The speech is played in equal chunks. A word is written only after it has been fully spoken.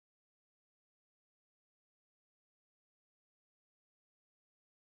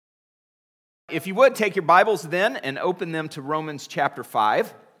If you would, take your Bibles then and open them to Romans chapter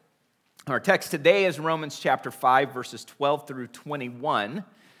 5. Our text today is Romans chapter 5, verses 12 through 21.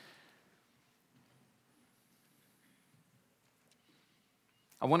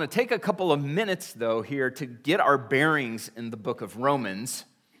 I want to take a couple of minutes, though, here to get our bearings in the book of Romans.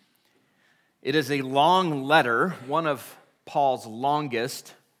 It is a long letter, one of Paul's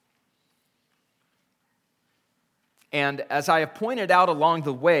longest. And as I have pointed out along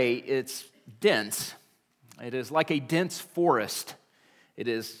the way, it's dense. It is like a dense forest. It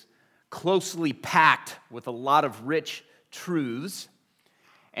is closely packed with a lot of rich truths.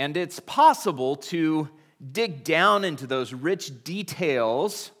 And it's possible to dig down into those rich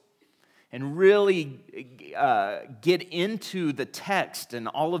details and really get into the text and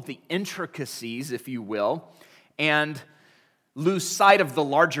all of the intricacies, if you will, and lose sight of the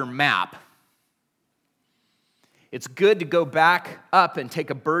larger map. It's good to go back up and take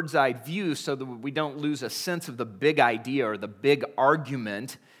a bird's eye view so that we don't lose a sense of the big idea or the big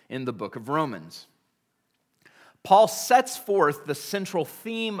argument in the book of Romans. Paul sets forth the central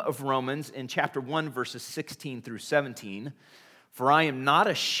theme of Romans in chapter 1, verses 16 through 17. For I am not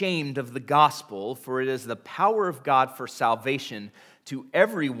ashamed of the gospel, for it is the power of God for salvation to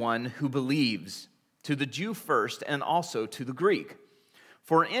everyone who believes, to the Jew first and also to the Greek.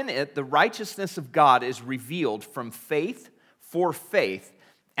 For in it the righteousness of God is revealed from faith for faith,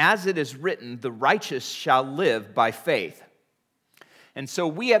 as it is written, the righteous shall live by faith. And so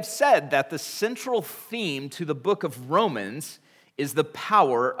we have said that the central theme to the book of Romans is the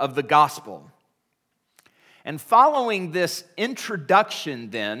power of the gospel. And following this introduction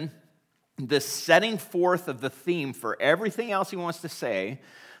then, this setting forth of the theme for everything else he wants to say,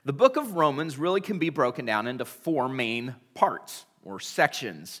 the book of Romans really can be broken down into four main parts or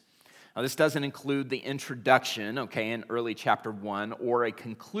sections. Now, this doesn't include the introduction, in early chapter 1, or a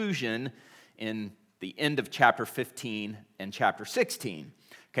conclusion in the end of chapter 15 and chapter 16.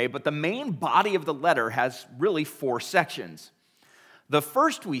 But the main body of the letter has really four sections. The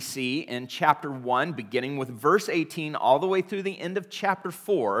first we see in chapter 1, beginning with verse 18 all the way through the end of chapter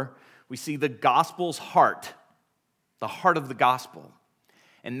 4, we see the gospel's heart, the heart of the gospel.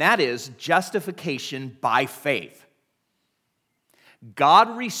 And that is justification by faith.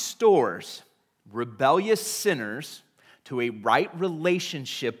 God restores rebellious sinners to a right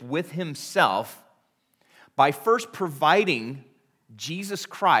relationship with himself by first providing Jesus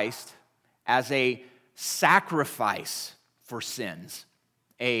Christ as a sacrifice for sins,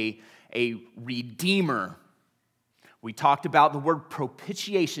 a redeemer. We talked about the word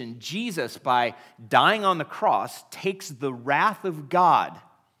propitiation. Jesus, by dying on the cross, takes the wrath of God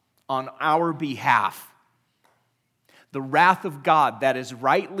on our behalf. The wrath of God that is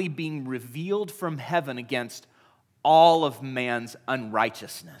rightly being revealed from heaven against all of man's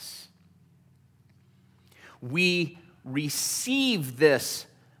unrighteousness. We receive this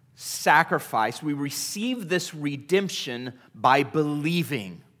sacrifice, we receive this redemption by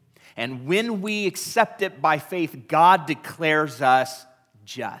believing. And when we accept it by faith, God declares us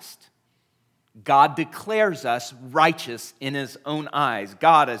just. God declares us righteous in his own eyes.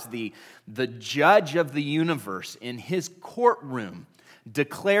 God, as the judge of the universe in his courtroom,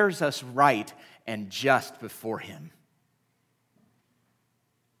 declares us right and just before him.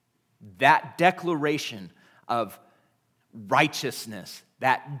 That declaration of righteousness,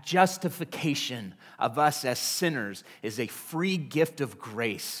 that justification of us as sinners, is a free gift of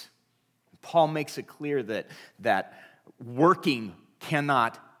grace. Paul makes it clear that working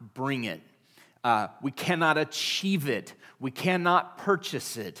cannot bring it. We cannot achieve it. We cannot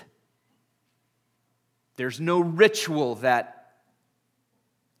purchase it. There's no ritual that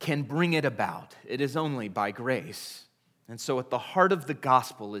can bring it about. It is only by grace. And so at the heart of the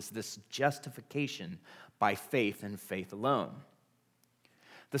gospel is this justification by faith and faith alone.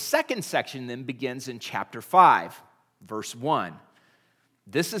 The second section then begins in chapter 5, verse 1.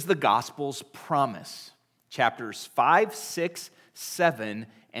 This is the gospel's promise. Chapters 5, 6, 7,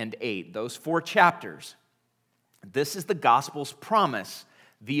 and 8, those four chapters. This is the gospel's promise,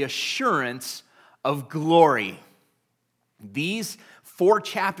 the assurance of glory. These four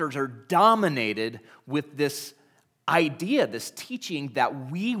chapters are dominated with this idea, this teaching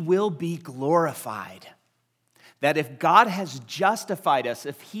that we will be glorified. That if God has justified us,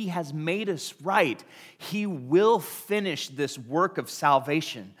 if he has made us right, he will finish this work of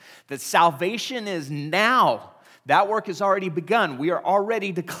salvation. That salvation is now. That work has already begun. We are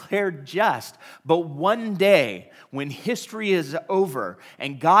already declared just. But one day, when history is over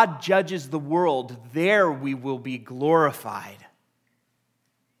and God judges the world, there we will be glorified.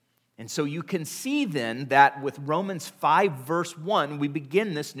 And so you can see then that with Romans 5 verse 1, we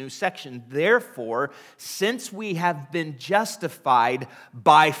begin this new section. Therefore, since we have been justified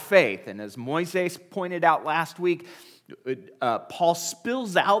by faith, and as Moises pointed out last week, Paul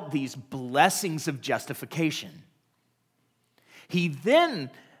spills out these blessings of justification. He then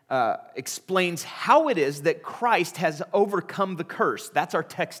explains how it is that Christ has overcome the curse. That's our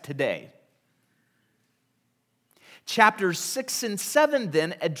text today. Chapters 6 and 7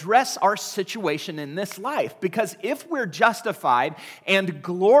 then address our situation in this life, because if we're justified and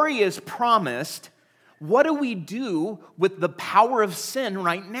glory is promised, what do we do with the power of sin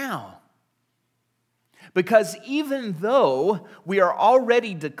right now? Because even though we are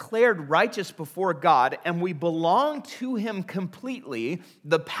already declared righteous before God and we belong to Him completely,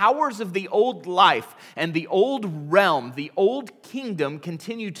 the powers of the old life and the old realm, the old kingdom,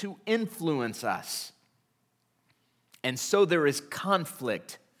 continue to influence us. And so there is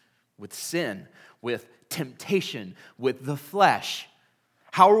conflict with sin, with temptation, with the flesh.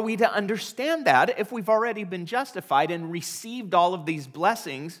 How are we to understand that if we've already been justified and received all of these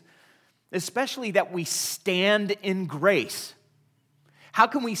blessings, especially that we stand in grace? How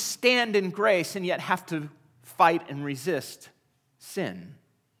can we stand in grace and yet have to fight and resist sin?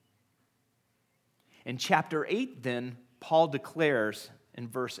 In chapter 8, then, Paul declares in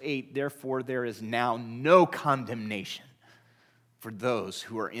verse 8, therefore there is now no condemnation for those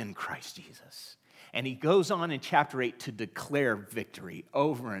who are in Christ Jesus. And he goes on in chapter 8 to declare victory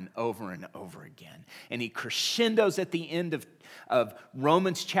over and over and over again. And he crescendos at the end of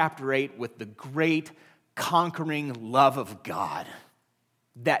Romans chapter 8 with the great conquering love of God,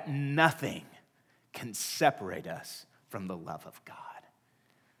 that nothing can separate us from the love of God.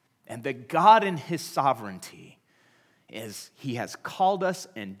 And that God in His sovereignty, as He has called us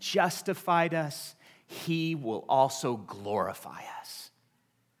and justified us, He will also glorify us.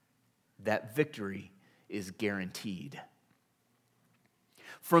 That victory is guaranteed.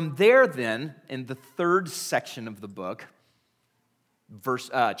 From there, then, in the third section of the book,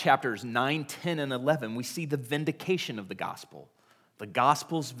 chapters 9, 10, and 11, we see the vindication of the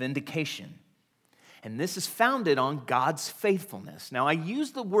gospel's vindication. And this is founded on God's faithfulness. Now, I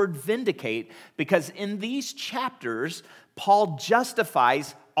use the word vindicate because in these chapters, Paul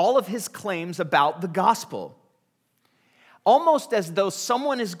justifies all of his claims about the gospel. Almost as though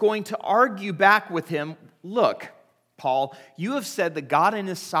someone is going to argue back with him, look, Paul, you have said that God in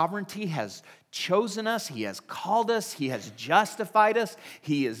His sovereignty has chosen us, He has called us, He has justified us,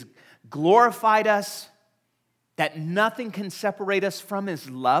 He has glorified us, that nothing can separate us from His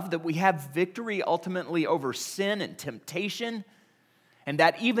love, that we have victory ultimately over sin and temptation, and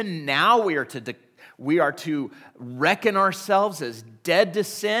that even now we are to reckon ourselves as dead to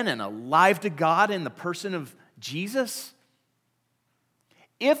sin and alive to God in the person of Jesus?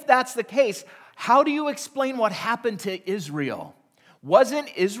 If that's the case, how do you explain what happened to Israel? Wasn't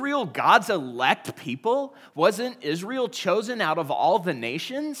Israel God's elect people? Wasn't Israel chosen out of all the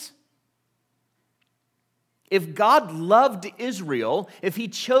nations? If God loved Israel, if He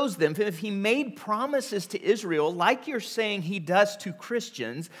chose them, if He made promises to Israel, like you're saying He does to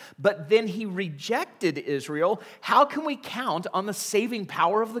Christians, but then He rejected Israel, how can we count on the saving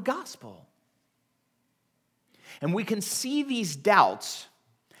power of the gospel? And we can see these doubts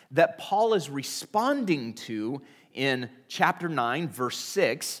that Paul is responding to in chapter 9, verse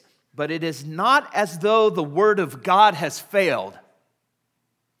 6, but it is not as though the word of God has failed.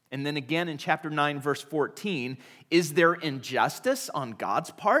 And then again in chapter 9, verse 14, is there injustice on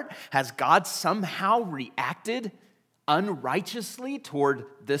God's part? Has God somehow reacted unrighteously toward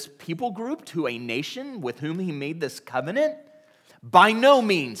this people group, to a nation with whom He made this covenant? By no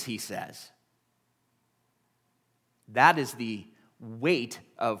means, he says. That is the weight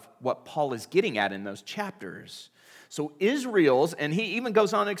of what Paul is getting at in those chapters. So Israel's, and he even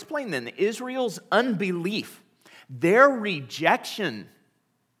goes on to explain then, Israel's unbelief, their rejection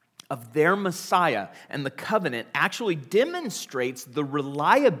of their Messiah and the covenant actually demonstrates the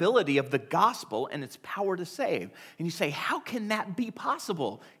reliability of the gospel and its power to save. And you say, how can that be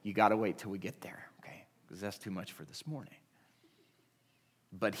possible? You got to wait till we get there, okay? Because that's too much for this morning.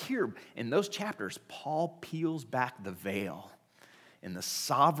 But here, in those chapters, Paul peels back the veil in the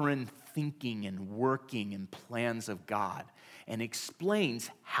sovereign thinking and working and plans of God and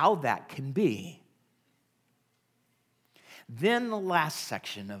explains how that can be. Then the last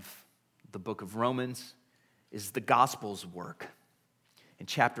section of the book of Romans is the gospel's work. In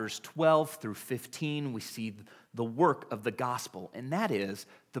chapters 12 through 15, we see the work of the gospel, and that is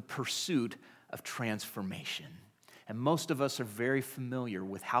the pursuit of transformation. And most of us are very familiar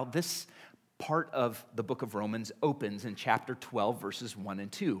with how this part of the book of Romans opens in chapter 12, verses 1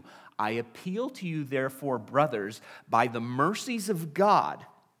 and 2. I appeal to you, therefore, brothers, by the mercies of God,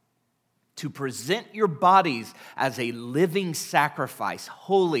 to present your bodies as a living sacrifice,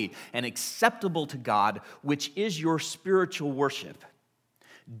 holy and acceptable to God, which is your spiritual worship.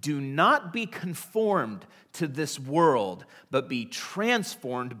 Do not be conformed to this world, but be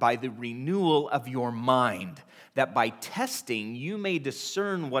transformed by the renewal of your mind, that by testing you may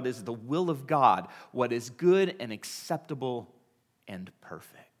discern what is the will of God, what is good and acceptable and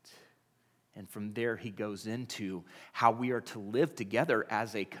perfect. And from there he goes into how we are to live together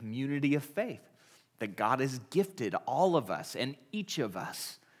as a community of faith, that God has gifted all of us and each of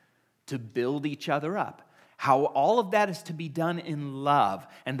us to build each other up. How all of that is to be done in love,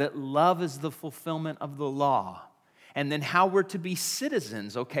 and that love is the fulfillment of the law. And then how we're to be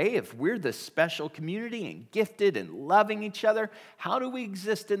citizens, okay? If we're this special community and gifted and loving each other, how do we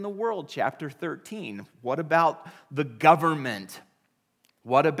exist in the world? Chapter 13. What about the government?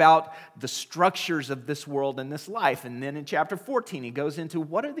 What about the structures of this world and this life? And then in chapter 14, he goes into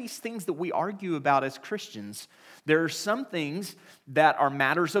what are these things that we argue about as Christians? There are some things that are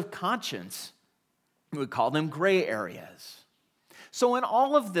matters of conscience. We would call them gray areas. So in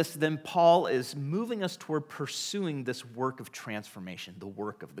all of this, then, Paul is moving us toward pursuing this work of transformation, the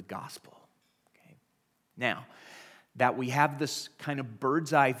work of the gospel. Okay? Now, that we have this kind of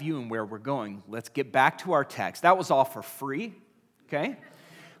bird's eye view in where we're going, let's get back to our text. That was all for free, okay?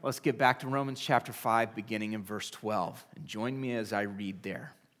 Let's get back to Romans chapter 5, beginning in verse 12. And join me as I read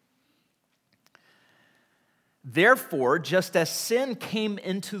there. Therefore, just as sin came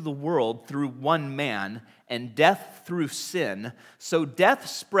into the world through one man, and death through sin, so death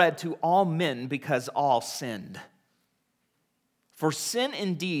spread to all men because all sinned. For sin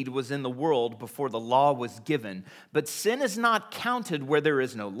indeed was in the world before the law was given, but sin is not counted where there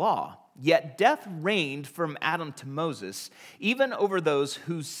is no law. Yet death reigned from Adam to Moses, even over those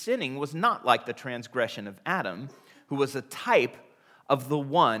whose sinning was not like the transgression of Adam, who was a type of the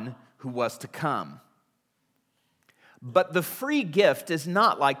one who was to come. But the free gift is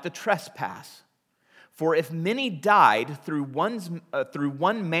not like the trespass. For if many died through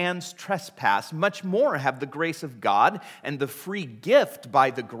one man's trespass, much more have the grace of God and the free gift by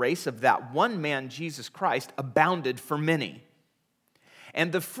the grace of that one man, Jesus Christ, abounded for many.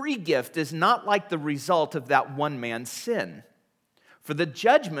 And the free gift is not like the result of that one man's sin. For the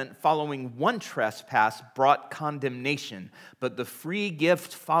judgment following one trespass brought condemnation, but the free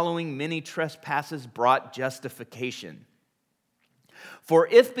gift following many trespasses brought justification. For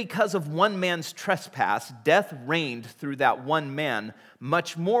if because of one man's trespass death reigned through that one man,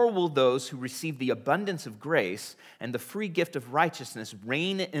 much more will those who receive the abundance of grace and the free gift of righteousness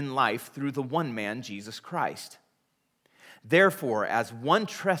reign in life through the one man, Jesus Christ. Therefore, as one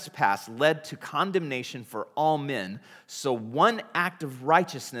trespass led to condemnation for all men, so one act of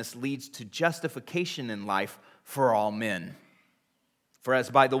righteousness leads to justification in life for all men. For as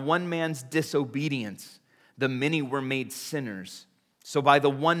by the one man's disobedience the many were made sinners, so by the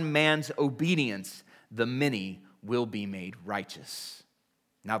one man's obedience the many will be made righteous.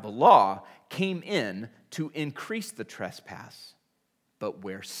 Now the law came in to increase the trespass, but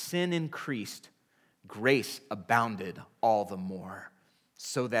where sin increased, grace abounded all the more,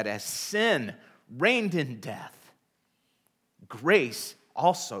 so that as sin reigned in death, grace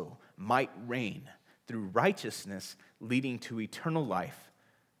also might reign through righteousness, leading to eternal life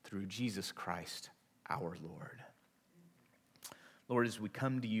through Jesus Christ our Lord. Lord, as we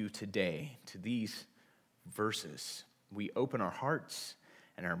come to you today, to these verses, we open our hearts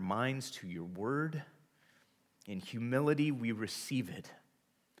and our minds to your word. In humility, we receive it.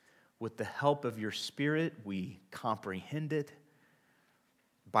 With the help of your Spirit, we comprehend it.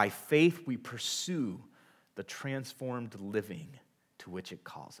 By faith, we pursue the transformed living to which it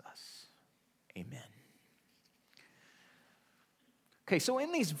calls us. Amen. Okay, so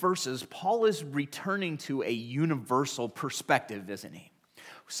in these verses, Paul is returning to a universal perspective, isn't he?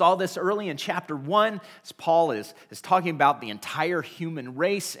 We saw this early in chapter 1, as Paul is talking about the entire human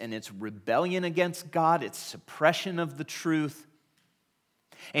race and its rebellion against God, its suppression of the truth.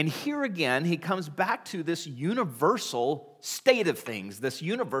 And here again, he comes back to this universal state of things, this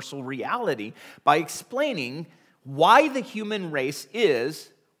universal reality, by explaining why the human race is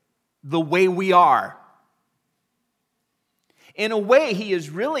the way we are. In a way, he is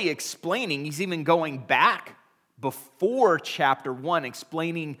really explaining, he's even going back before chapter 1,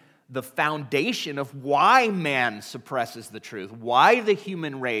 explaining the foundation of why man suppresses the truth, why the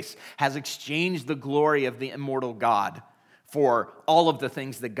human race has exchanged the glory of the immortal God for all of the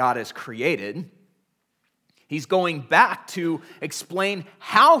things that God has created. He's going back to explain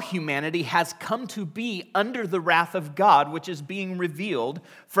how humanity has come to be under the wrath of God, which is being revealed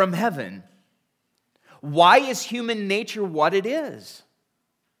from heaven. Why is human nature what it is?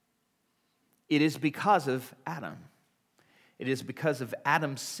 It is because of Adam. It is because of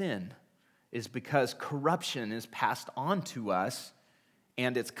Adam's sin. It is because corruption is passed on to us,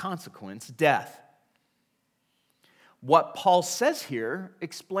 and its consequence, death. What Paul says here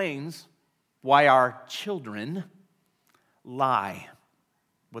explains why our children lie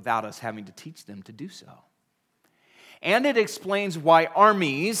without us having to teach them to do so. And it explains why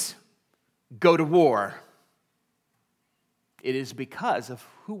armies go to war. It is because of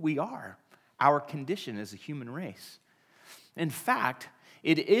who we are, our condition as a human race. In fact,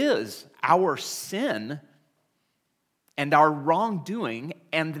 it is our sin and our wrongdoing,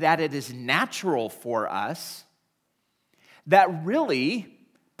 and that it is natural for us, that really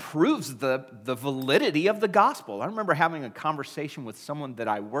proves the validity of the gospel. I remember having a conversation with someone that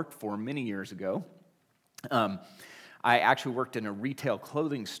I worked for many years ago. I actually worked in a retail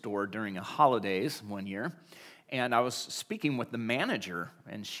clothing store during a holidays one year, and I was speaking with the manager,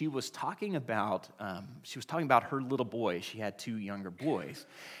 and she was talking about her little boy. She had 2 younger boys,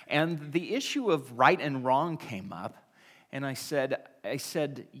 and the issue of right and wrong came up, and I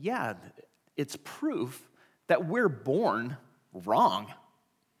said, yeah, it's proof that we're born wrong.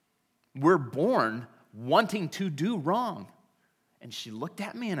 We're born wanting to do wrong. And she looked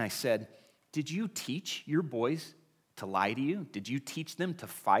at me and I said, did you teach your boys to lie to you? Did you teach them to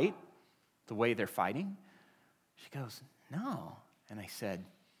fight the way they're fighting? She goes, no. And I said,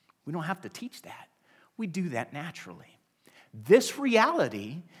 we don't have to teach that. We do that naturally. This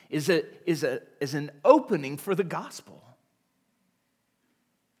reality is an opening for the gospel.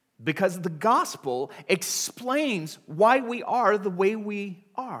 Because the gospel explains why we are the way we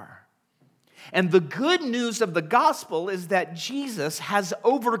are. And the good news of the gospel is that Jesus has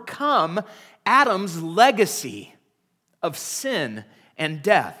overcome Adam's legacy of sin and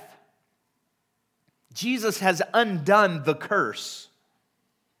death. Jesus has undone the curse.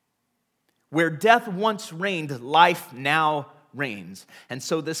 Where death once reigned, life now reigns. And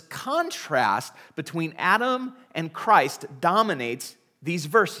so this contrast between Adam and Christ dominates these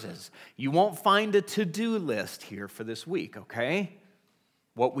verses. You won't find a to-do list here for this week, okay?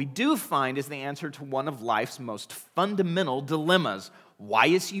 What we do find is the answer to one of life's most fundamental dilemmas. Why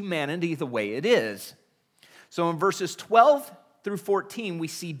is humanity the way it is? So in verses 12 through 14, we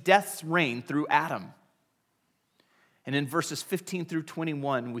see death's reign through Adam. And in verses 15 through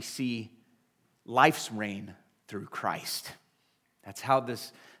 21, we see life's reign through Christ. That's how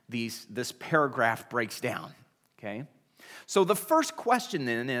this paragraph breaks down, okay? So the first question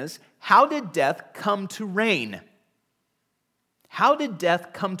then is, how did death come to reign? How did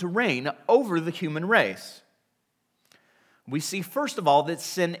death come to reign over the human race? We see, first of all, that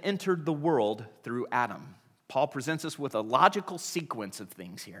sin entered the world through Adam. Paul presents us with a logical sequence of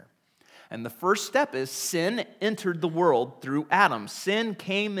things here. And the first step is sin entered the world through Adam. Sin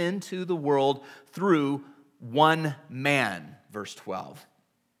came into the world through one man, verse 12.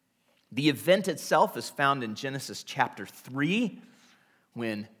 The event itself is found in Genesis chapter 3,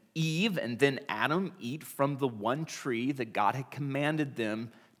 when Eve and then Adam eat from the one tree that God had commanded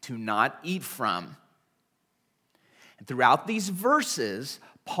them to not eat from. And throughout these verses,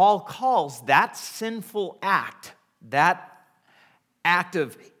 Paul calls that sinful act, that act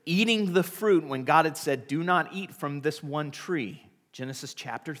of eating the fruit when God had said, do not eat from this one tree, Genesis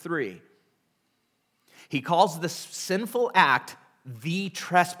chapter 3. He calls this sinful act the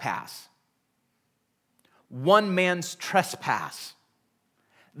trespass. One man's trespass.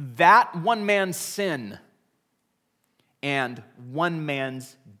 That one man's sin and one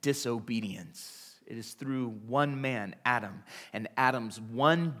man's disobedience. It is through one man, Adam, and Adam's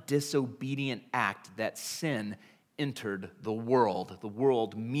one disobedient act that sin entered the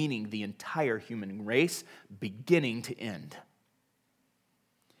world meaning the entire human race, beginning to end.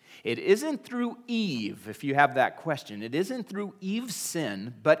 It isn't through Eve, if you have that question, it isn't through Eve's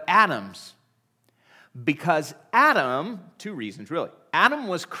sin, but Adam's. Because Adam, 2 reasons really. Adam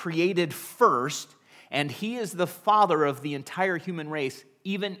was created first, and he is the father of the entire human race.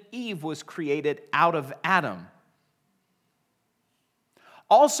 Even Eve was created out of Adam.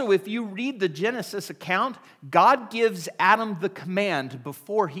 Also, if you read the Genesis account, God gives Adam the command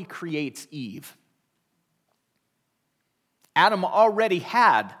before he creates Eve. Adam already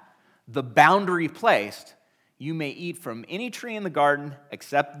had the boundary placed. You may eat from any tree in the garden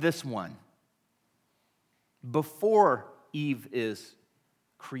except this one. Before Eve is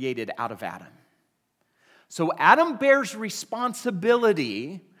created out of Adam. So Adam bears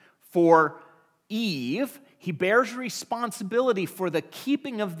responsibility for Eve. he bears responsibility for the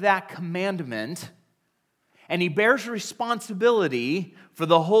keeping of that commandment, and he bears responsibility for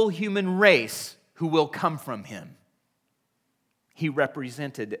the whole human race who will come from him. He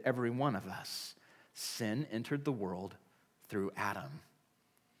represented every one of us. Sin entered the world through Adam.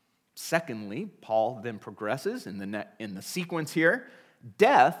 Secondly, Paul then progresses in the sequence here.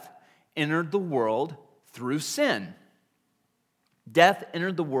 Death entered the world through sin. Death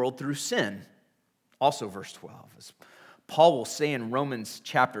entered the world through sin. Also verse 12. As Paul will say in Romans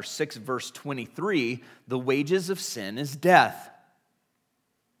chapter 6, verse 23, the wages of sin is death.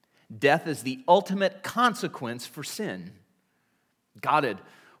 Death is the ultimate consequence for sin. God had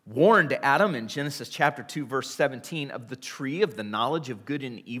warned Adam in Genesis chapter 2, verse 17, of the tree of the knowledge of good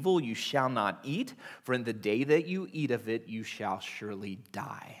and evil you shall not eat, for in the day that you eat of it, you shall surely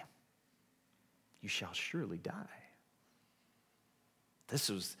die. You shall surely die. This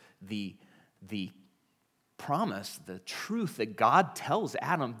was the promise, the truth that God tells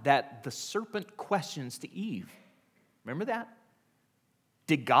Adam that the serpent questions to Eve. Remember that?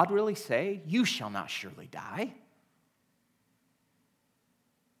 Did God really say, you shall not surely die?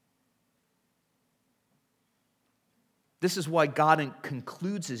 This is why God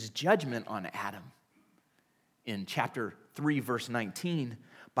concludes his judgment on Adam in chapter 3, verse 19.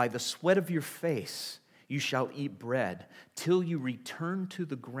 By the sweat of your face you shall eat bread till you return to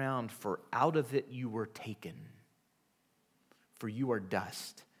the ground, for out of it you were taken. For you are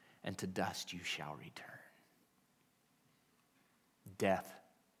dust, and to dust you shall return. Death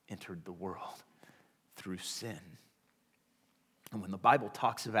entered the world through sin. And when the Bible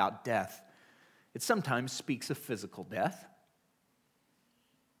talks about death, it sometimes speaks of physical death.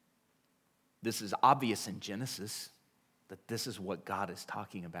 This is obvious in Genesis, that this is what God is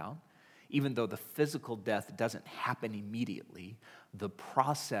talking about. Even though the physical death doesn't happen immediately, the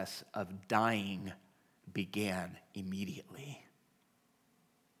process of dying began immediately.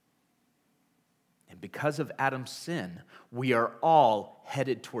 And because of Adam's sin, we are all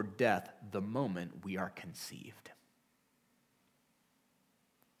headed toward death the moment we are conceived.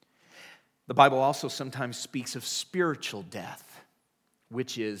 The Bible also sometimes speaks of spiritual death,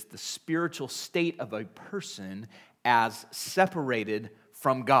 which is the spiritual state of a person as separated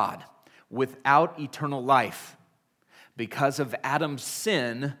from God, without eternal life. Because of Adam's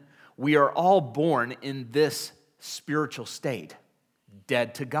sin, we are all born in this spiritual state,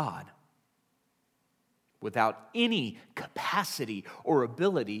 dead to God, without any capacity or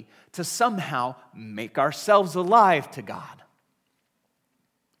ability to somehow make ourselves alive to God.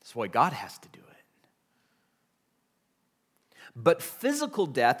 That's why God has to do it. But physical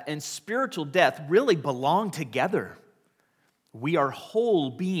death and spiritual death really belong together. We are whole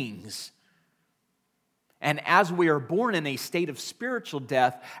beings. And as we are born in a state of spiritual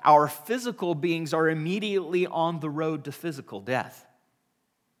death, our physical beings are immediately on the road to physical death.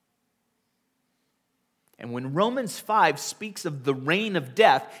 And when Romans 5 speaks of the reign of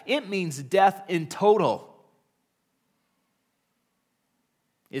death, it means death in total.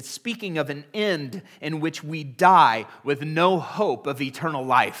 It's speaking of an end in which we die with no hope of eternal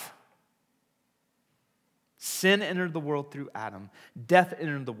life. Sin entered the world through Adam. Death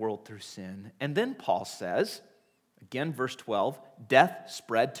entered the world through sin. And then Paul says, again, verse 12, death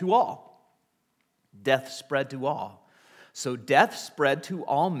spread to all. Death spread to all. So death spread to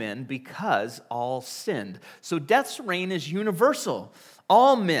all men because all sinned. So death's reign is universal.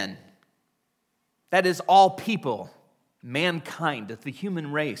 All men, that is all people, mankind, the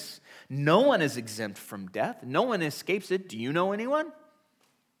human race. No one is exempt from death. No one escapes it. Do you know anyone?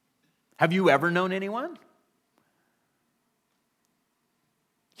 Have you ever known anyone?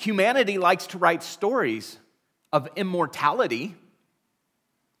 Humanity likes to write stories of immortality.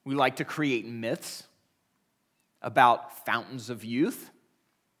 We like to create myths about fountains of youth,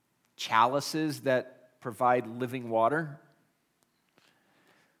 chalices that provide living water.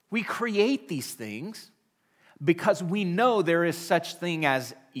 We create these things because we know there is such thing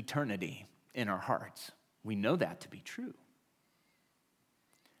as eternity in our hearts. We know that to be true.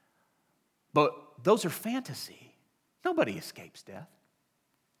 But those are fantasy. Nobody escapes death.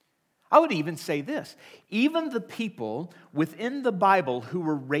 I would even say this, even the people within the Bible who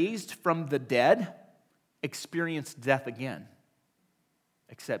were raised from the dead experienced death again,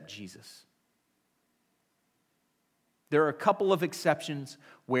 except Jesus. There are a couple of exceptions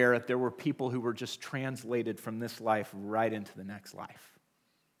where there were people who were just translated from this life right into the next life.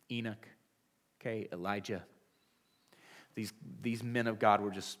 Enoch, Elijah. These men of God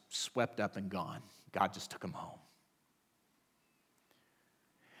were just swept up and gone. God just took them home.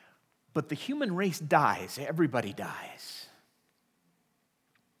 But the human race dies. Everybody dies.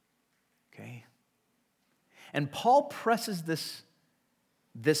 Okay? And Paul presses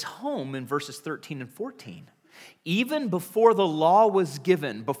this home in verses 13 and 14. Even before the law was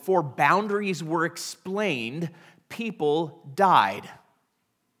given, before boundaries were explained, people died.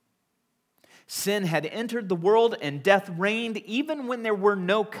 Sin had entered the world and death reigned even when there were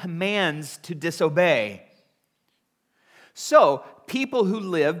no commands to disobey. So, people who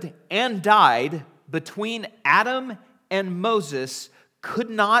lived and died between Adam and Moses could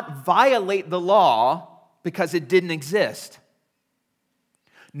not violate the law because it didn't exist.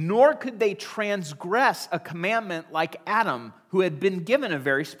 Nor could they transgress a commandment like Adam, who had been given a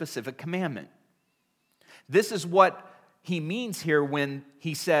very specific commandment. This is what he means here when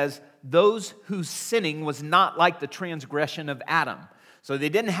he says, those whose sinning was not like the transgression of Adam. So they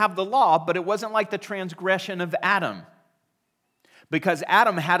didn't have the law, but it wasn't like the transgression of Adam. Because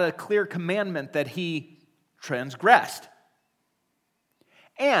Adam had a clear commandment that he transgressed.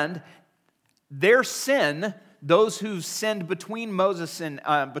 And their sin, those who sinned between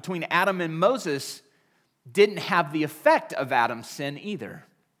between Adam and Moses, didn't have the effect of Adam's sin either.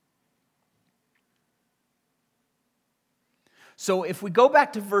 So if we go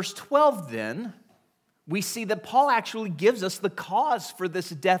back to verse 12 then, we see that Paul actually gives us the cause for this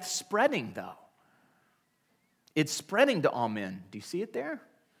death spreading, though. It's spreading to all men. Do you see it there?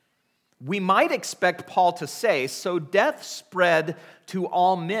 We might expect Paul to say, so death spread to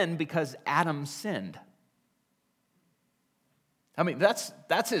all men because Adam sinned. I mean,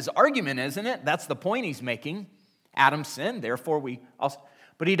 that's his argument, isn't it? That's the point he's making. Adam sinned, therefore we also...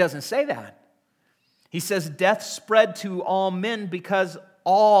 But he doesn't say that. He says death spread to all men because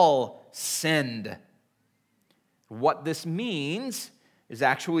all sinned. What this means is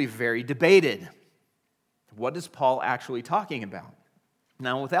actually very debated. What is Paul actually talking about?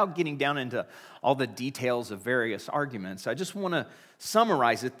 Now, without getting down into all the details of various arguments, I just want to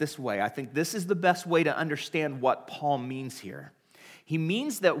summarize it this way. I think this is the best way to understand what Paul means here. He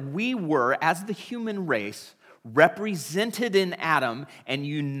means that we were, as the human race, represented in Adam and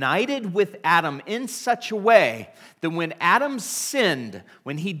united with Adam in such a way that when Adam sinned,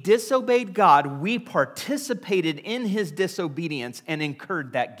 when he disobeyed God, we participated in his disobedience and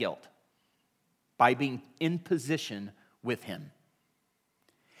incurred that guilt by being in position with him.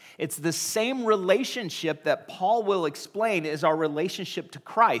 It's the same relationship that Paul will explain is our relationship to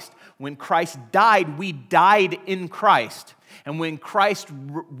Christ. When Christ died, we died in Christ. And when Christ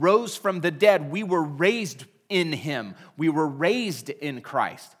rose from the dead, we were raised in him. We were raised in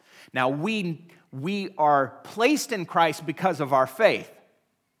Christ. Now, we are placed in Christ because of our faith.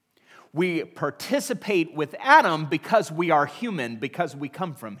 We participate with Adam because we are human, because we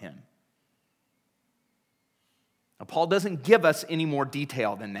come from him. Now, Paul doesn't give us any more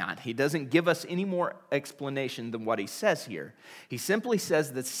detail than that. He doesn't give us any more explanation than what he says here. He simply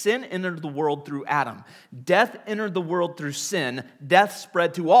says that sin entered the world through Adam. Death entered the world through sin. Death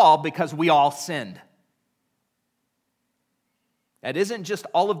spread to all because we all sinned. That isn't just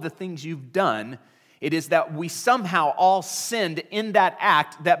all of the things you've done. It is that we somehow all sinned in that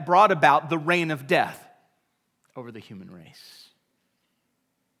act that brought about the reign of death over the human race.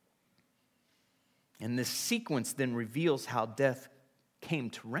 And this sequence then reveals how death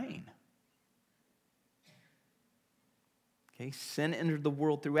came to reign. Okay, sin entered the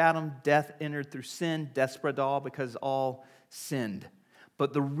world through Adam, death entered through sin, death spread to all because all sinned.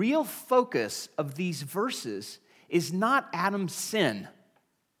 But the real focus of these verses is not Adam's sin.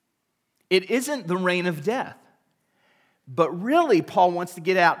 It isn't the reign of death. But really, Paul wants to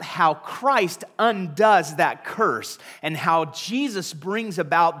get out how Christ undoes that curse and how Jesus brings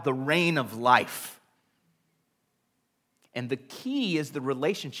about the reign of life. And the key is the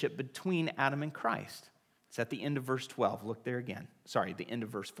relationship between Adam and Christ. It's at the end of verse 12. Look there again. Sorry, the end of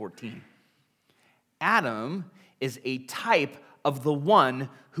verse 14. Adam is a type of the one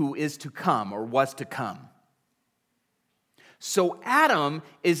who is to come or was to come. So Adam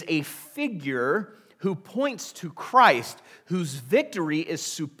is a figure who points to Christ, whose victory is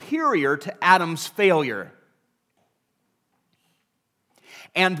superior to Adam's failure.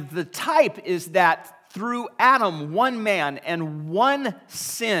 And the type is that through Adam, one man and one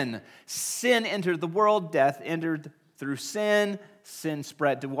sin entered the world, death entered through sin, death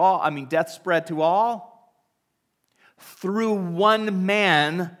spread to all. Through one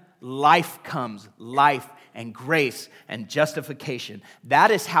man, life comes, life and grace and justification.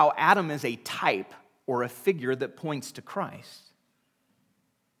 That is how Adam is a type or a figure that points to Christ.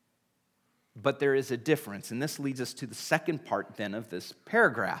 But there is a difference, and this leads us to the second part then of this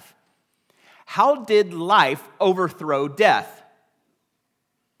paragraph. How did life overthrow death?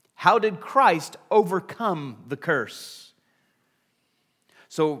 How did Christ overcome the curse?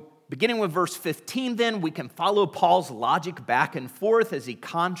 So Beginning with verse 15, then, we can follow Paul's logic back and forth as he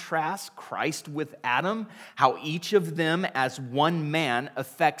contrasts Christ with Adam, how each of them as one man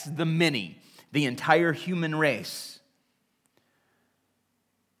affects the many, the entire human race.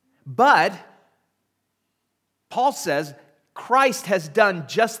 But Paul says Christ has done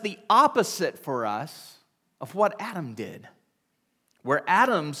just the opposite for us of what Adam did. Where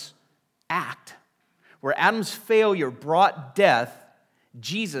Adam's act, where Adam's failure brought death,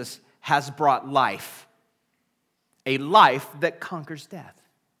 Jesus has brought life, a life that conquers death.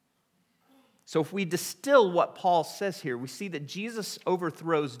 So if we distill what Paul says here, we see that Jesus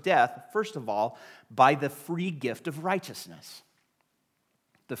overthrows death, first of all, by the free gift of righteousness.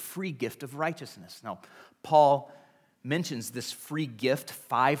 The free gift of righteousness. Now, Paul mentions this free gift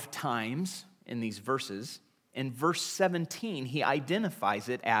 5 times in these verses. In verse 17, he identifies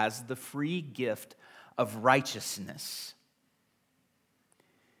it as the free gift of righteousness.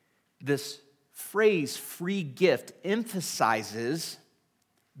 This phrase, free gift, emphasizes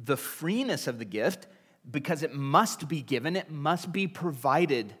the freeness of the gift because it must be given, it must be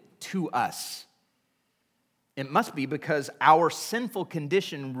provided to us. It must be because our sinful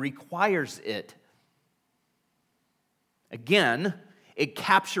condition requires it. Again, it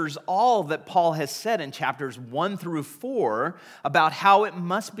captures all that Paul has said in chapters 1 through 4 about how it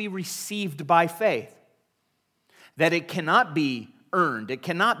must be received by faith, that it cannot be earned, it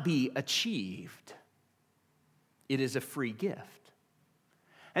cannot be achieved. It is a free gift.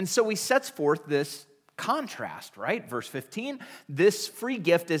 And so he sets forth this contrast, right? Verse 15, this free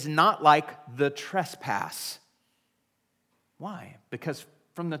gift is not like the trespass. Why? Because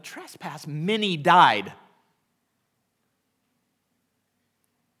from the trespass, many died.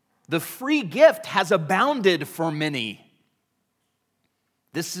 The free gift has abounded for many.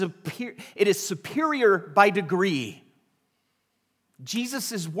 It is superior by degree.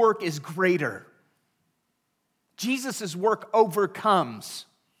 Jesus' work is greater. Jesus' work overcomes.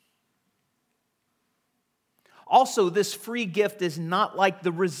 Also, this free gift is not like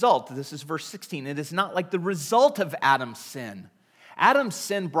the result. This is verse 16. It is not like the result of Adam's sin. Adam's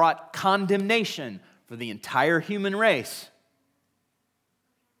sin brought condemnation for the entire human race.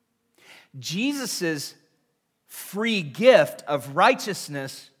 Jesus' free gift of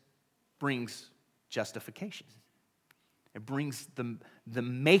righteousness brings justification. It brings the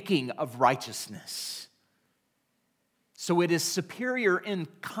making of righteousness. So it is superior in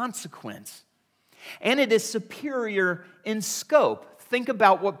consequence. And it is superior in scope. Think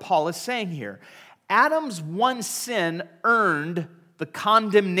about what Paul is saying here. Adam's one sin earned the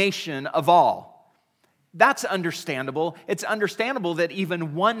condemnation of all. That's understandable. It's understandable that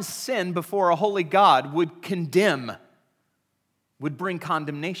even one sin before a holy God would condemn, would bring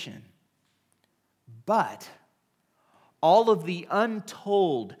condemnation. But all of the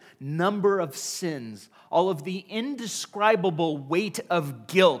untold number of sins, all of the indescribable weight of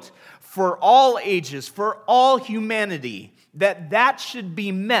guilt for all ages, for all humanity, that should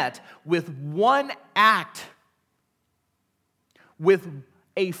be met with one act, with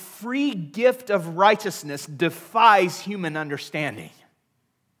a free gift of righteousness, defies human understanding.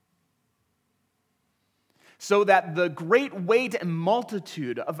 So that the great weight and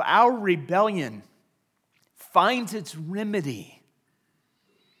multitude of our rebellion finds its remedy.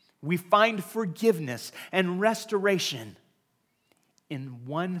 We find forgiveness and restoration in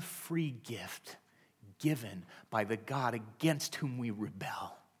one free gift given by the God against whom we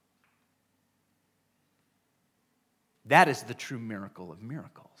rebel. That is the true miracle of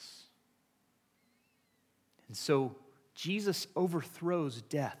miracles. And so Jesus overthrows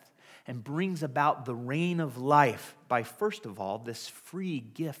death and brings about the reign of life by, first of all, this free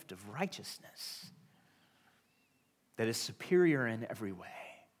gift of righteousness that is superior in every way.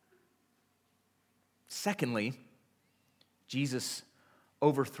 Secondly, Jesus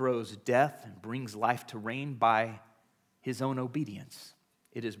overthrows death and brings life to reign by his own obedience.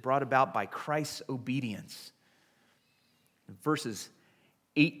 It is brought about by Christ's obedience. Verses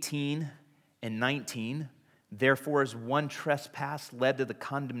 18 and 19, therefore as one trespass led to the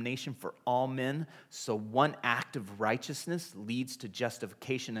condemnation for all men, so one act of righteousness leads to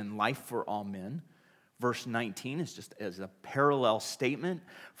justification and life for all men. Verse 19 is just as a parallel statement,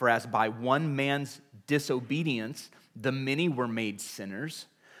 for as by one man's disobedience the many were made sinners,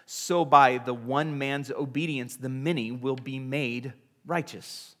 so by the one man's obedience the many will be made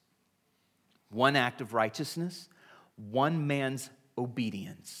righteous. One act of righteousness, one man's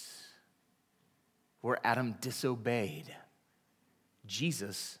obedience. Where Adam disobeyed,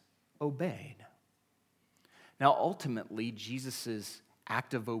 Jesus obeyed. Now, ultimately, Jesus'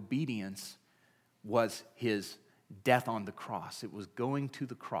 act of obedience was his death on the cross. It was going to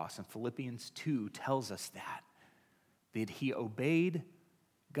the cross. And Philippians 2 tells us that he obeyed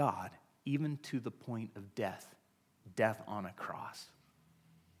God even to the point of death on a cross.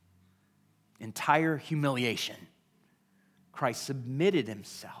 Entire humiliation. Christ submitted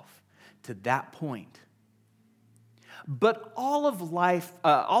himself to that point. But all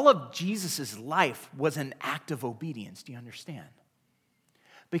of Jesus' life was an act of obedience. Do you understand?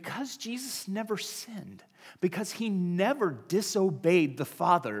 Because Jesus never sinned, because he never disobeyed the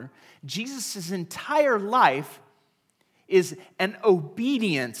Father, Jesus' entire life is an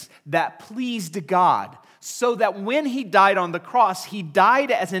obedience that pleased God, so that when he died on the cross, he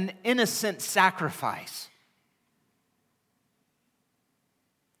died as an innocent sacrifice.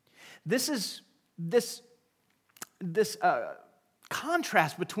 This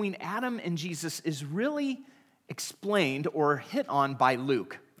contrast between Adam and Jesus is really explained or hit on by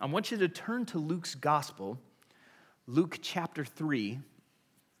Luke. I want you to turn to Luke's gospel, Luke chapter 3,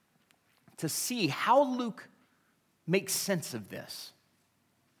 to see how Luke makes sense of this.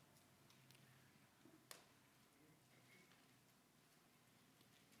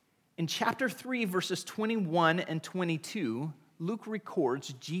 In chapter 3, verses 21 and 22, Luke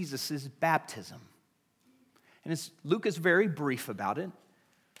records Jesus' baptism. And Luke is very brief about it.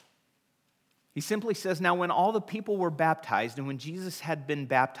 He simply says, "Now when all the people were baptized, and when Jesus had been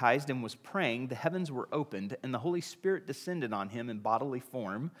baptized and was praying, the heavens were opened, and the Holy Spirit descended on him in bodily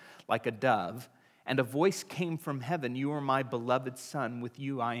form like a dove. And a voice came from heaven, 'You are my beloved Son, with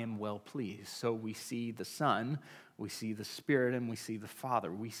you I am well pleased.'" So we see the Son, we see the Spirit, and we see the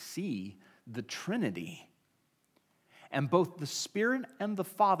Father. We see the Trinity. And both the Spirit and the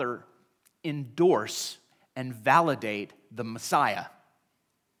Father endorse and validate the Messiah.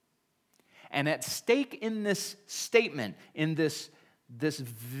 And at stake in this statement, in this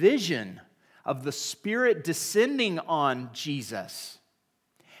vision of the Spirit descending on Jesus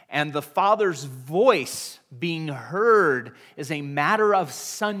and the Father's voice being heard is a matter of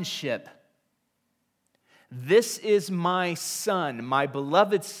sonship. "This is my Son, my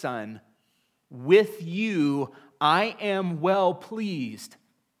beloved Son. With you I am well pleased."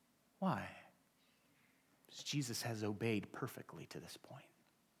 Why? Because Jesus has obeyed perfectly to this point.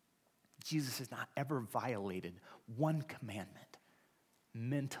 Jesus has not ever violated one commandment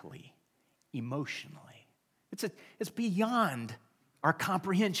mentally, emotionally. It's beyond our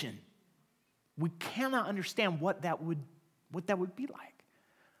comprehension. We cannot understand what that would be like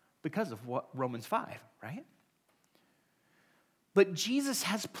because of what Romans 5, right? But Jesus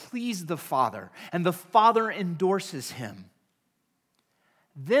has pleased the Father, and the Father endorses him.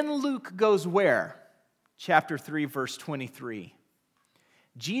 Then Luke goes where? Chapter 3, verse 23.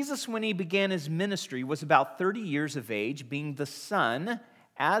 "Jesus, when he began his ministry, was about 30 years of age, being the son,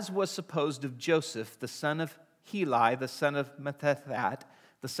 as was supposed, of Joseph, the son of Heli, the son of Matthathat,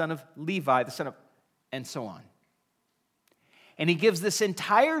 the son of Levi, the son of..." and so on. And he gives this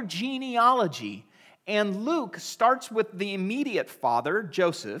entire genealogy, and Luke starts with the immediate father,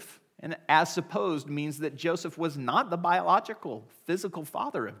 Joseph, and as supposed means that Joseph was not the biological, physical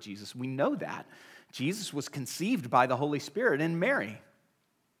father of Jesus. We know that. Jesus was conceived by the Holy Spirit in Mary.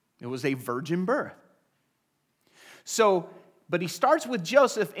 It was a virgin birth. But he starts with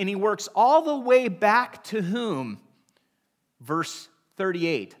Joseph and he works all the way back to whom? Verse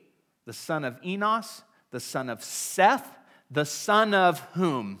 38. The son of Enos, the son of Seth, the son of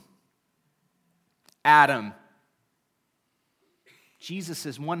whom? Adam. Jesus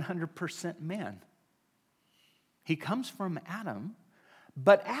is 100% man. He comes from Adam,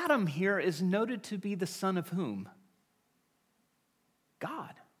 but Adam here is noted to be the son of whom?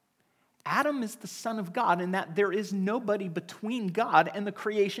 God. Adam is the son of God, in that there is nobody between God and the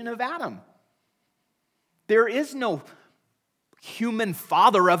creation of Adam. There is no human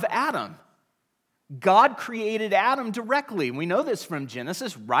father of Adam. God created Adam directly. We know this from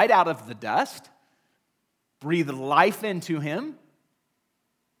Genesis, right out of the dust, breathed life into him.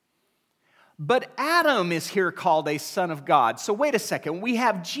 But Adam is here called a son of God. So wait a second. We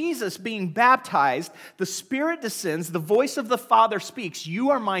have Jesus being baptized. The Spirit descends. The voice of the Father speaks.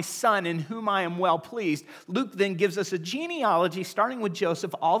 "You are my Son in whom I am well pleased." Luke then gives us a genealogy starting with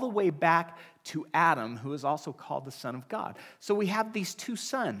Joseph all the way back to Adam, who is also called the Son of God. So we have these two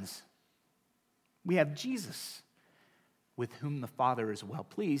sons. We have Jesus, with whom the Father is well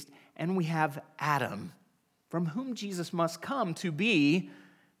pleased, and we have Adam, from whom Jesus must come to be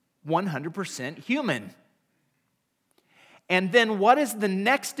 100% human. And then what is the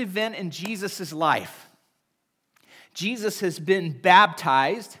next event in Jesus' life? Jesus has been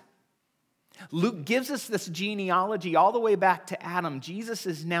baptized, Luke gives us this genealogy all the way back to Adam. Jesus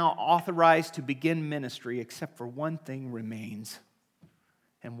is now authorized to begin ministry, except for one thing remains.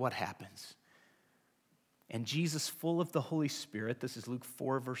 And what happens? And Jesus, full of the Holy Spirit, this is Luke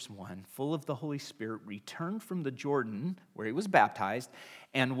 4, verse 1, full of the Holy Spirit, returned from the Jordan, where he was baptized,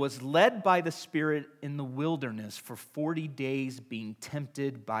 and was led by the Spirit in the wilderness for 40 days, being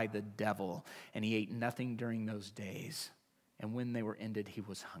tempted by the devil. And he ate nothing during those days. And when they were ended, he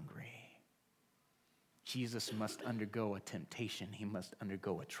was hungry. Jesus must undergo a temptation. He must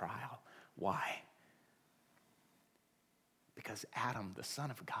undergo a trial. Why? Because Adam, the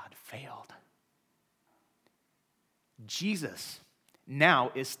Son of God, failed. Jesus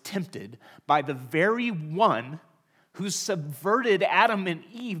now is tempted by the very one who subverted Adam and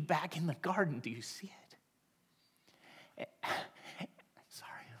Eve back in the garden. Do you see it? Sorry.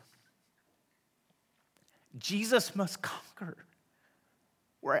 Jesus must conquer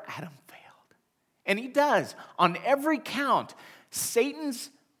where Adam failed. And he does. On every count, Satan's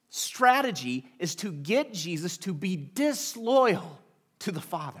strategy is to get Jesus to be disloyal to the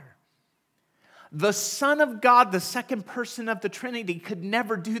Father. The Son of God, the second person of the Trinity, could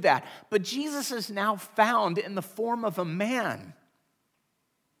never do that. But Jesus is now found in the form of a man.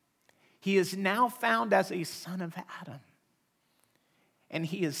 He is now found as a son of Adam. And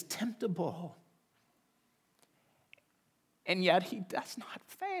he is temptable. And yet he does not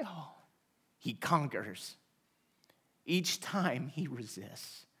fail. He conquers. Each time he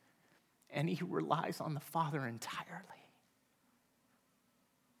resists. And he relies on the Father entirely.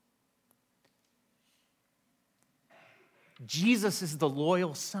 Jesus is the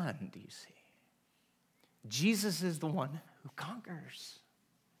loyal son, do you see? Jesus is the one who conquers.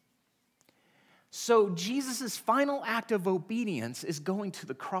 So Jesus' final act of obedience is going to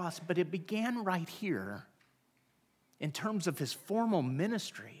the cross, but it began right here in terms of his formal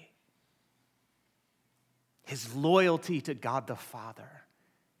ministry, his loyalty to God the Father,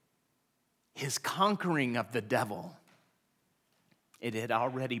 his conquering of the devil. It had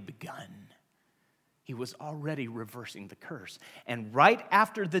already begun. He was already reversing the curse. And right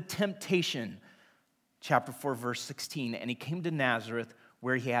after the temptation, chapter 4, verse 16, and he came to Nazareth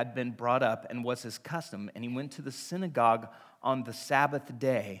where he had been brought up and was his custom, and he went to the synagogue on the Sabbath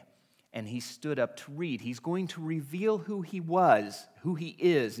day, and he stood up to read. He's going to reveal who he was, who he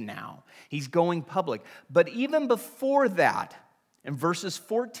is now. He's going public. But even before that, in verses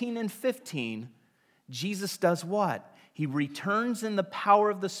 14 and 15, Jesus does what? He returns in the power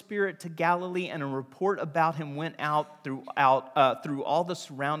of the Spirit to Galilee, and a report about him went out through all the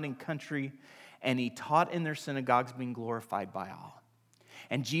surrounding country, and he taught in their synagogues, being glorified by all.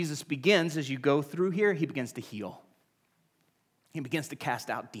 And Jesus begins, as you go through here, he begins to heal. He begins to cast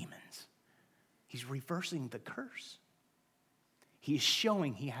out demons. He's reversing the curse. He is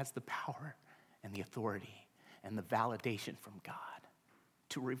showing he has the power and the authority and the validation from God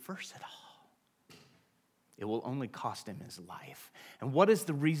to reverse it all. It will only cost him his life. And what is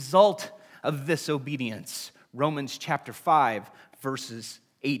the result of this obedience? Romans chapter 5, verses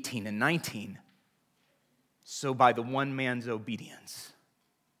 18 and 19. So by the one man's obedience,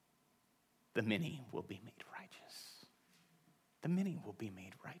 the many will be made righteous. The many will be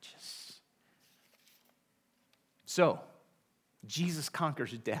made righteous. So, Jesus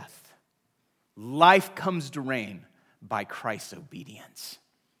conquers death. Life comes to reign by Christ's obedience.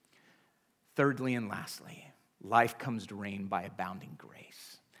 Thirdly and lastly, life comes to reign by abounding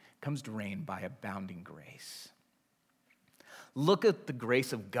grace. Comes to reign by abounding grace. Look at the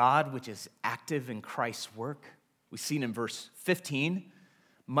grace of God, which is active in Christ's work. We see it in verse 15.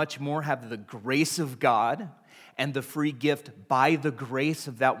 Much more have the grace of God and the free gift by the grace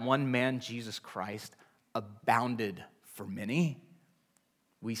of that one man, Jesus Christ, abounded for many.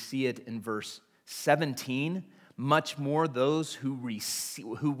 We see it in verse 17. Much more those who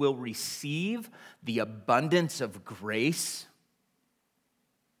will receive the abundance of grace.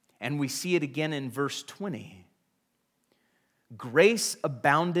 And we see it again in verse 20. Grace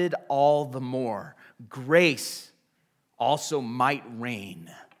abounded all the more. Grace also might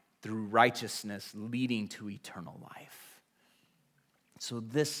reign through righteousness, leading to eternal life. So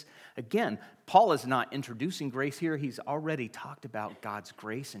this, again, Paul is not introducing grace here. He's already talked about God's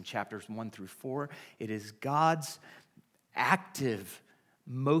grace in chapters 1 through 4. It is God's active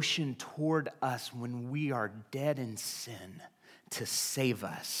motion toward us when we are dead in sin to save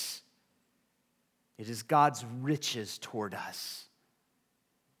us. It is God's riches toward us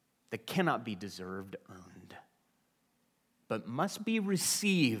that cannot be deserved, earned, but must be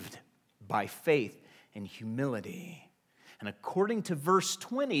received by faith and humility. And according to verse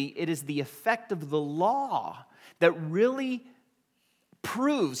 20, it is the effect of the law that really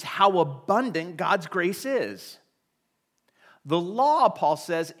proves how abundant God's grace is. The law, Paul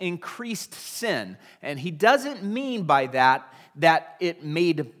says, increased sin. And he doesn't mean by that it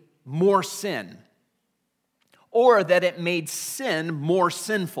made more sin or that it made sin more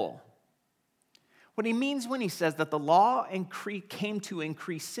sinful. What he means when he says that the law came to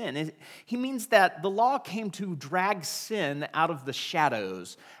increase sin, he means that the law came to drag sin out of the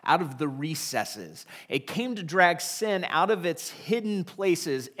shadows, out of the recesses. It came to drag sin out of its hidden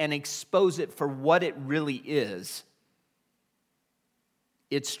places and expose it for what it really is.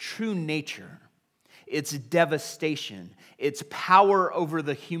 Its true nature, its devastation, its power over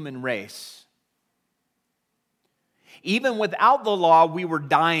the human race. Even without the law, we were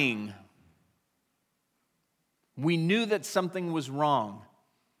dying. We knew that something was wrong.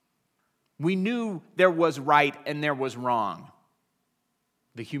 We knew there was right and there was wrong,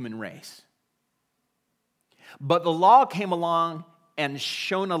 the human race. But the law came along and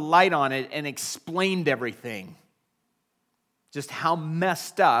shone a light on it and explained everything. Just how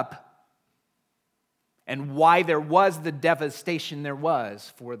messed up and why there was the devastation there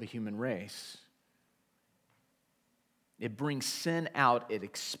was for the human race. It brings sin out, it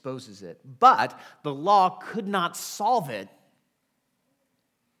exposes it. But the law could not solve it.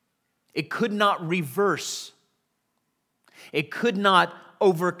 It could not reverse. It could not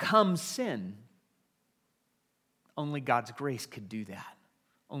overcome sin. Only God's grace could do that.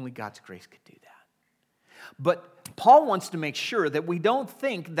 Only God's grace could do that. But Paul wants to make sure that we don't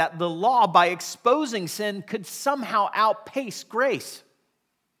think that the law, by exposing sin, could somehow outpace grace.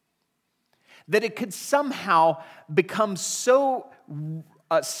 That it could somehow become such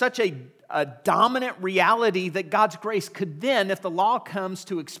a dominant reality that God's grace could then, if the law comes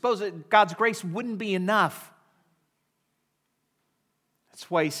to expose it, God's grace wouldn't be enough.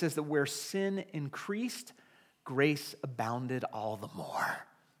 That's why he says that where sin increased, grace abounded all the more.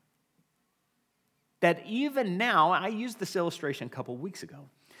 That even now, I used this illustration a couple weeks ago,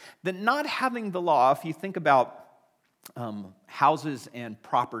 that not having the law, if you think about houses and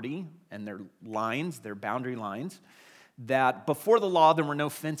property and their lines, their boundary lines, that before the law there were no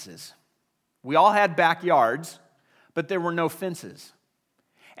fences. We all had backyards, but there were no fences.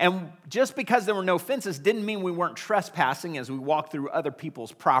 And just because there were no fences didn't mean we weren't trespassing as we walked through other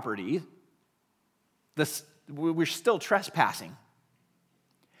people's property. We're still trespassing.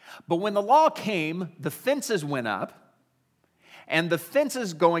 But when the law came, the fences went up, and the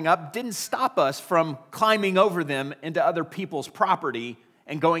fences going up didn't stop us from climbing over them into other people's property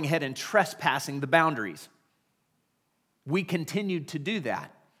and going ahead and trespassing the boundaries. We continued to do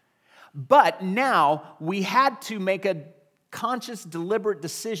that. But now we had to make a conscious, deliberate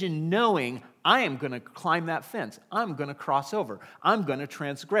decision knowing I am going to climb that fence. I'm going to cross over. I'm going to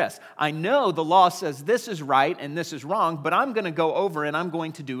transgress. I know the law says this is right and this is wrong, but I'm going to go over and I'm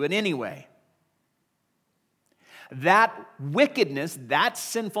going to do it anyway. That wickedness, that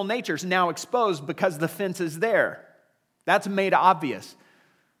sinful nature is now exposed because the fence is there. That's made obvious.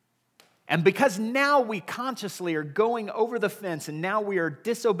 And because now we consciously are going over the fence and now we are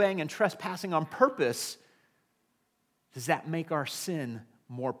disobeying and trespassing on purpose, does that make our sin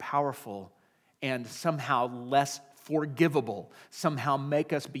more powerful and somehow less forgivable, somehow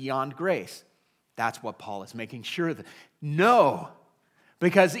make us beyond grace? That's what Paul is making sure that. No,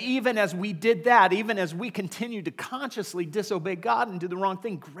 because even as we did that, even as we continued to consciously disobey God and do the wrong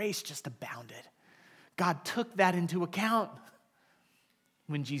thing, grace just abounded. God took that into account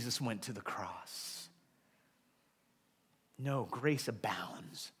when Jesus went to the cross. No, grace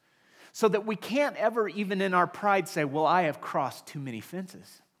abounds. So that we can't ever, even in our pride, say, well, I have crossed too many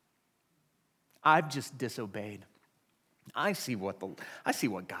fences. I've just disobeyed. I see what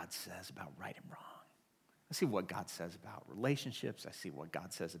God says about right and wrong. I see what God says about relationships. I see what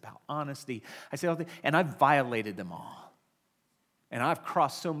God says about honesty. I see all things, and I've violated them all. And I've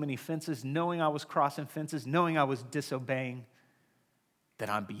crossed so many fences, knowing I was crossing fences, knowing I was disobeying, that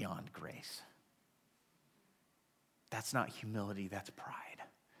I'm beyond grace. That's not humility, that's pride.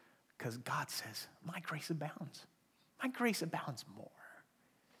 Because God says, my grace abounds. My grace abounds more.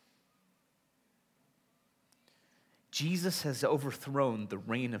 Jesus has overthrown the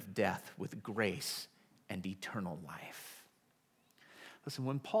reign of death with grace and eternal life. Listen,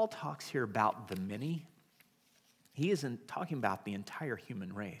 when Paul talks here about the many, he isn't talking about the entire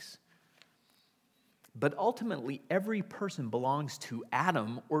human race. But ultimately, every person belongs to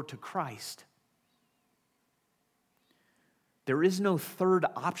Adam or to Christ. There is no third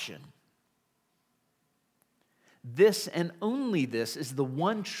option. This and only this is the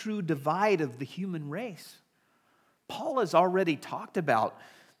one true divide of the human race. Paul has already talked about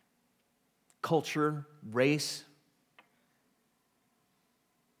culture, race.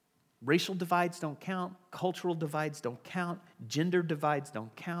 Racial divides don't count. Cultural divides don't count. Gender divides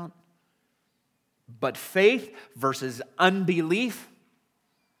don't count. But faith versus unbelief,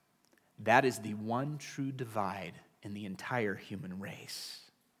 that is the one true divide in the entire human race.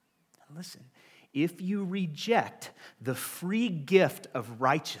 And listen, if you reject the free gift of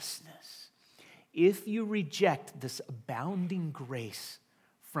righteousness, if you reject this abounding grace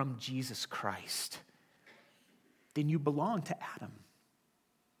from Jesus Christ, then you belong to Adam.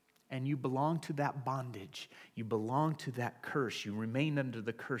 And you belong to that bondage. You belong to that curse. You remain under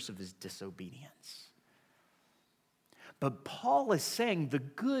the curse of his disobedience. But Paul is saying the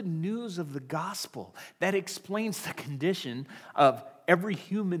good news of the gospel that explains the condition of every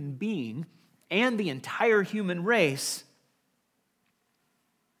human being and the entire human race.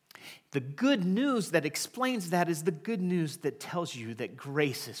 The good news that explains that is the good news that tells you that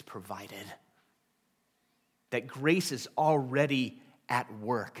grace is provided. That grace is already at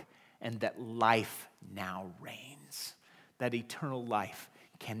work. And that life now reigns. That eternal life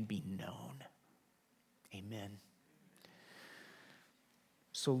can be known. Amen.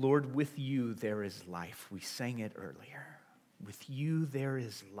 So, Lord, with you there is life. We sang it earlier. With you there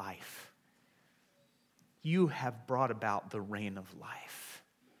is life. You have brought about the reign of life.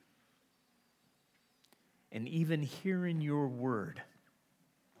 And even here in your word,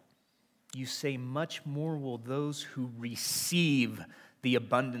 you say much more will those who receive the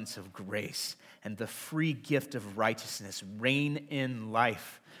abundance of grace and the free gift of righteousness reign in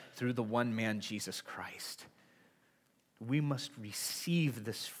life through the one man, Jesus Christ. We must receive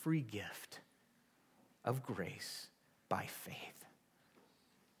this free gift of grace by faith.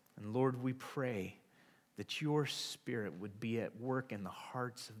 And Lord, we pray that your Spirit would be at work in the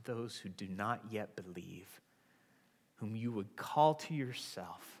hearts of those who do not yet believe, whom you would call to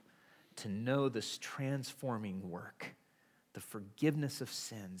yourself to know this transforming work, the forgiveness of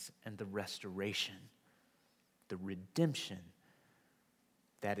sins and the restoration, the redemption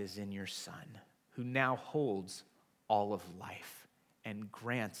that is in your Son, who now holds all of life and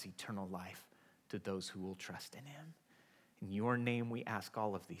grants eternal life to those who will trust in him. In your name we ask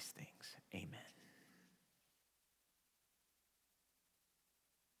all of these things. Amen.